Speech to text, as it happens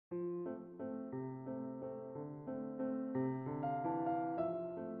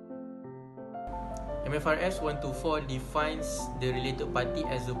MFRS 124 defines the related party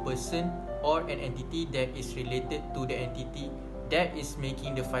as a person or an entity that is related to the entity that is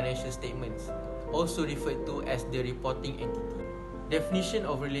making the financial statements, also referred to as the reporting entity. Definition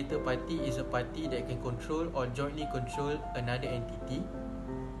of related party is a party that can control or jointly control another entity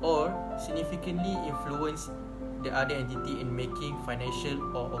or significantly influence the other entity in making financial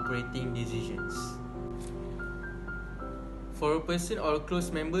or operating decisions. For a person or a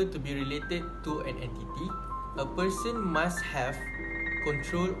close member to be related to an entity, a person must have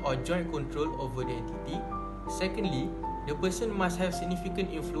control or joint control over the entity. Secondly, the person must have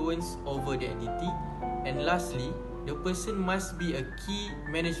significant influence over the entity. And lastly, the person must be a key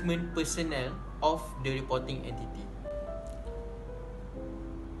management personnel of the reporting entity.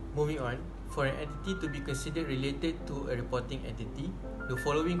 Moving on, for an entity to be considered related to a reporting entity, the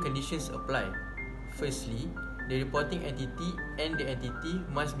following conditions apply. Firstly, the reporting entity and the entity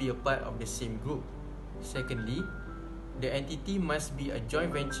must be a part of the same group. Secondly, the entity must be a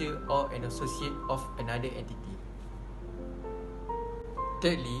joint venture or an associate of another entity.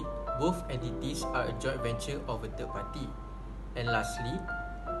 Thirdly, both entities are a joint venture of a third party. And lastly,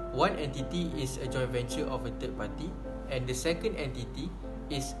 one entity is a joint venture of a third party and the second entity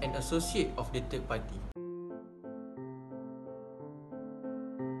is an associate of the third party.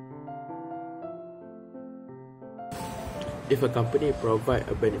 If a company provides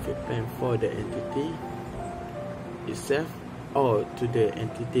a benefit plan for the entity itself or to the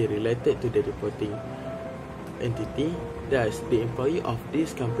entity related to the reporting entity, thus the employee of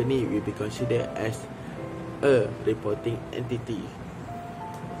this company will be considered as a reporting entity.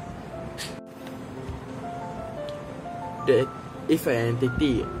 If an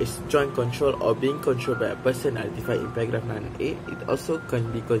entity is joint controlled or being controlled by a person identified in paragraph 9A, it also can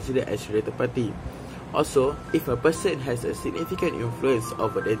be considered as related party. Also, if a person has a significant influence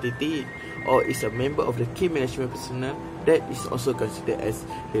over the entity or is a member of the key management personnel, that is also considered as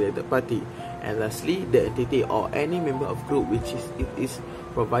related party. And lastly, the entity or any member of group which is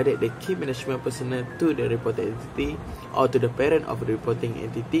provided the key management personnel to the reporting entity or to the parent of the reporting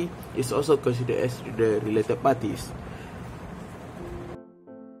entity is also considered as the related parties.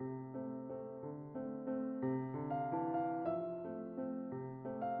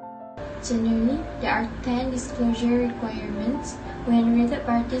 Generally, there are 10 disclosure requirements when related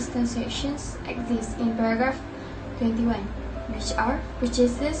parties transactions exist in paragraph 21, which are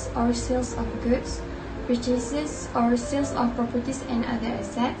purchases or sales of goods, purchases or sales of properties and other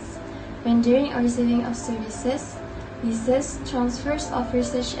assets, rendering or receiving of services, leases, transfers of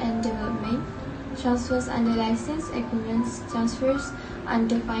research and development, transfers under license agreements, transfers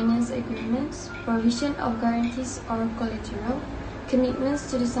under finance agreements, provision of guarantees or collateral, commitments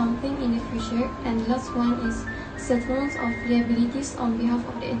to do something in the future, and the last one is settlements of liabilities on behalf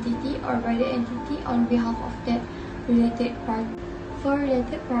of the entity or by the entity on behalf of that related party. For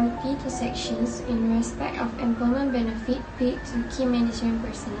related party transactions in respect of employment benefit paid to key management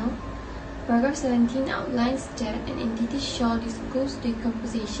personnel, paragraph 17 outlines that an entity shall disclose the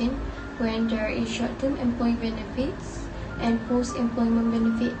compensation when there is short-term employee benefits and post-employment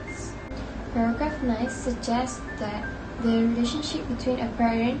benefits. Paragraph 9 suggests that the relationship between a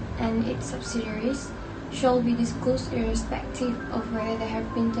parent and its subsidiaries shall be disclosed irrespective of whether there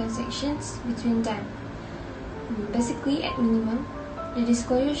have been transactions between them. Basically, at minimum, the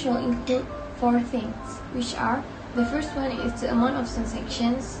disclosure shall include 4 things, which are: the first one is the amount of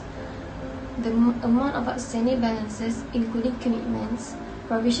transactions, the amount of outstanding balances including commitments,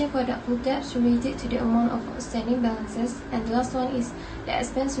 provision for doubtful debts related to the amount of outstanding balances, and the last one is the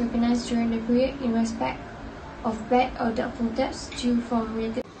expense recognized during the period in respect of bad or doubtful debts due from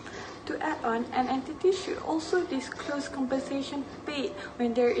related. To add on, an entity should also disclose compensation paid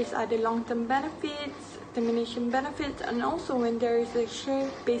when there is other long-term benefits, termination benefits, and also when there is a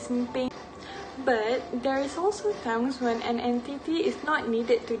share-based payment. But there is also times when an entity is not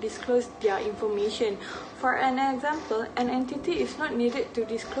needed to disclose their information. For an example, an entity is not needed to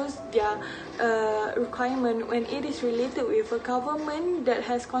disclose their requirement when it is related with a government that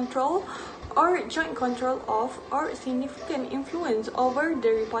has control or joint control of or significant influence over the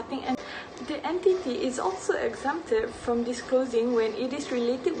reporting entity. The entity is also exempted from disclosing when it is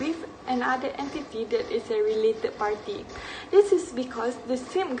related with another entity that is a related party. This is because the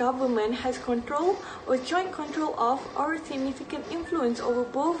same government has control or joint control of or significant influence over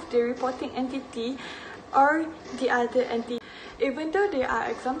both the reporting entity or the other entity. Even though they are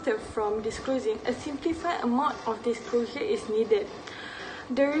exempted from disclosing, a simplified amount of disclosure is needed.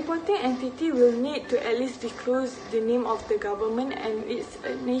 The reporting entity will need to at least disclose the name of the government and its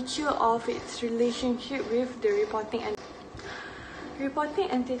nature of its relationship with the reporting entity. Reporting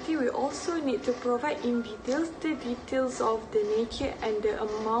entity will also need to provide in details the details of the nature and the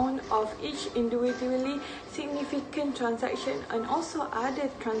amount of each individually significant transaction and also other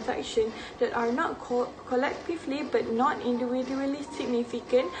transactions that are not collectively but not individually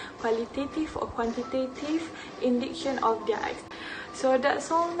significant, qualitative or quantitative indication of their acts. So that's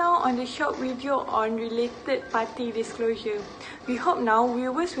all now on the short video on related party disclosure. We hope now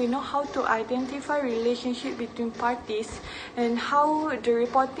viewers will know how to identify relationship between parties and how the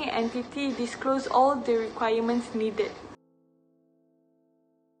reporting entity disclose all the requirements needed.